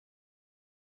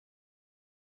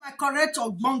My correct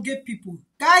ogbonge people,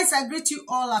 guys, I greet you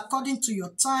all according to your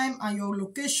time and your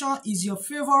location. Is your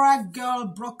favorite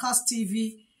girl Broadcast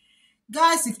TV.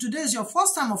 Guys, if today is your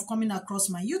first time of coming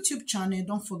across my YouTube channel,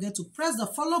 don't forget to press the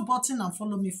follow button and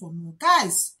follow me for more.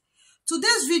 Guys,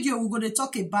 today's video we're going to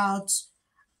talk about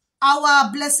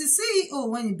our blessed CEO.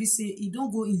 When he be say he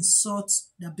don't go insult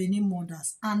the Benin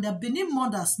mothers, and the Benin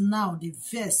mothers now they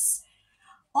vex.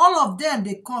 All of them,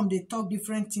 they come, they talk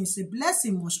different things. Say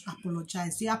Blessing must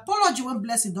apologize. The apology when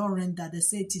Blessing don't render, they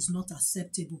say it is not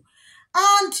acceptable.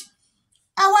 And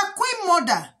our queen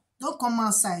mother don't come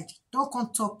outside, don't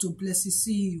come talk to Blessing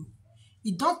CEO.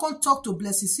 He don't come talk to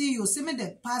Blessing CEO. Say me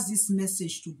they pass this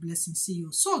message to Blessing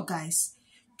CEO. So guys,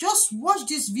 just watch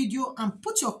this video and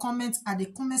put your comments at the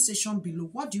comment section below.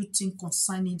 What do you think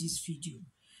concerning this video?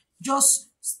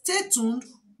 Just stay tuned,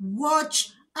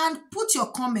 watch, and put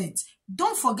your comments.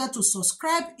 Don't forget to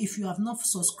subscribe if you have not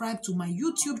subscribed to my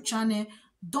YouTube channel.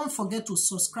 Don't forget to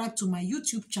subscribe to my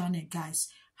YouTube channel, guys.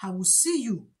 I will see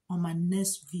you on my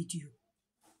next video.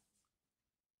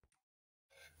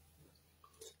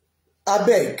 I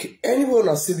beg, anyone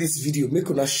that see this video, make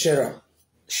una share am.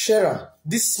 Share am.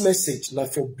 This message na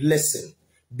for Blessing.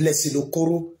 Blessing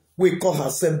Okoro, we call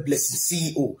herself Blessing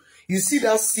CEO. You see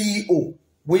that CEO,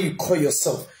 where you call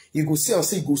yourself, you go see and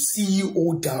say you go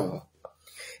CEO down.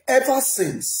 Ever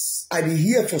since I been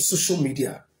here for social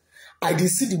media, I did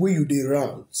see the way you dey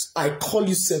round. I call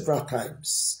you several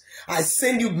times. I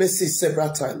send you message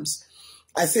several times.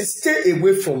 I say stay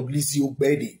away from Lizzie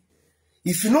Ogbede.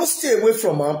 If you not stay away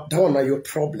from her, that one are your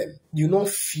problem. You not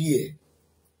fear.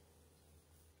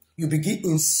 You begin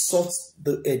insult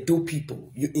the Edo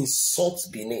people. You insult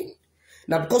Benin.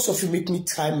 Now because of you make me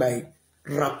tie my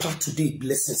wrapper today,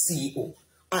 Blessing CEO.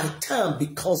 I time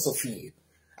because of you.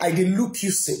 I dey look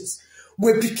you since.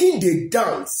 When begin they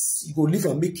dance, you go live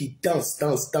and make it dance.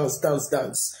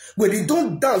 When they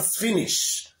don't dance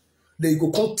finish, then you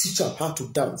go come teach them how to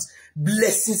dance.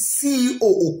 Blessing CEO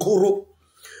Okoro,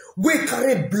 we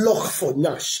carry block for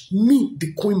Nash. Me,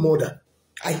 the queen mother.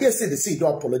 I hear say they say you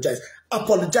don't apologize.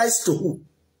 Apologize to who?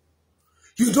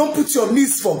 You don't put your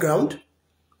knees for ground.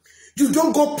 You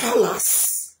don't go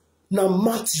palace. Now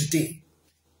match you day.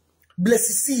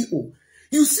 Blessing CEO.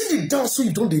 You see the dance so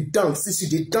you don't they dance. You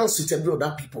see they dance with every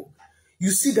other people.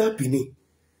 You see that Benin.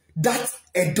 That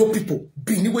Edo people,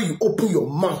 Benin, where you open your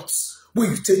mouth, where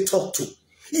you take talk to.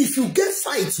 If you get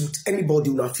fights with anybody,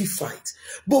 you will not fight.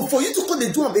 But for you to go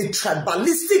they do a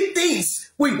tribalistic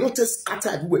things where you want to scatter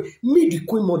everywhere. Me, the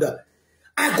queen mother,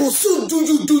 I go so do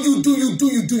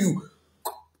you.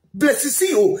 Bless you,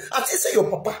 CEO. I say your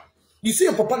papa. You say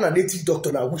your papa na native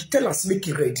doctor now. We tell us make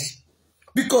it ready.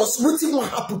 Because nothing will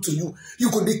happen to you.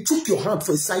 You go they chook your hand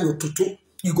for inside your toto.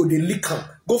 You go they lick him.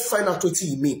 Go find out what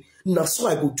you mean. Now so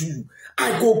I go do you.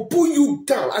 I go pull you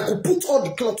down. I go put all the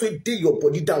cloth where they your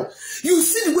body down. You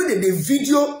see the way they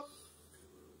video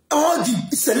all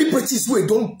the celebrities where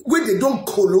they don't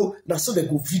colo. Now so they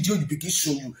go video you begin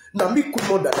show you. Now me come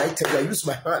more than I tell you. I use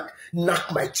my hand,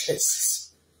 knock my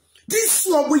chest. This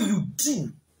one way you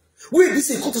do. Where this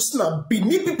is called to snap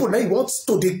Benin people now you want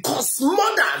to they cause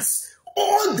mothers.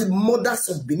 All the mothers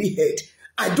of Benin head,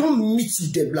 I don't meet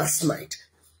with them last night.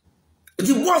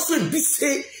 The ones who be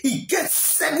say he gets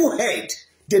 7 head,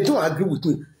 they don't agree with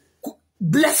me.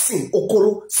 Blessing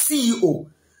Okoro, CEO.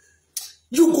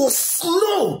 You go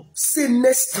slow. Say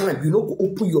next time, you know, go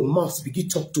open your mouth, begin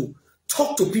talk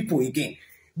to people again.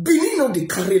 Benin know they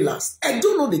carry last. I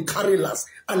don't know they carry last.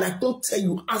 And I don't tell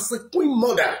you, as a queen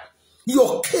mother,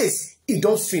 your case, it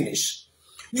don't finish.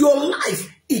 Your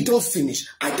life, it don't finish.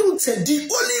 I don't tell the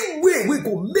only way we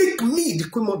go make me, the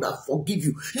queen mother, forgive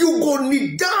you. You go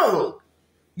kneel down.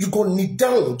 You go kneel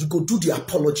down. You go do the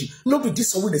apology. Not with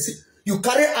this way they say, you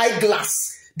carry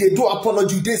eyeglass. They do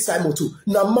apology, they inside motor.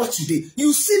 Now match today.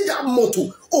 You see that motor.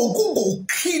 Oh, go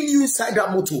kill you inside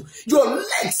that motor. Your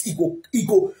legs, it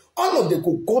go, all of them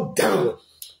go down.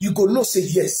 You go no say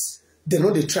yes. They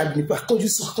know they tried me, but I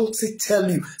can't say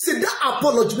tell you. Say that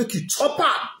apology make you chop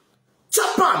up.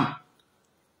 Chop am.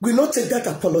 We not take that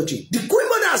apology. The queen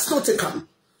mother has not taken.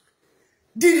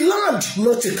 The land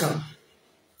not taken.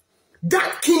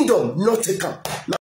 That kingdom not taken.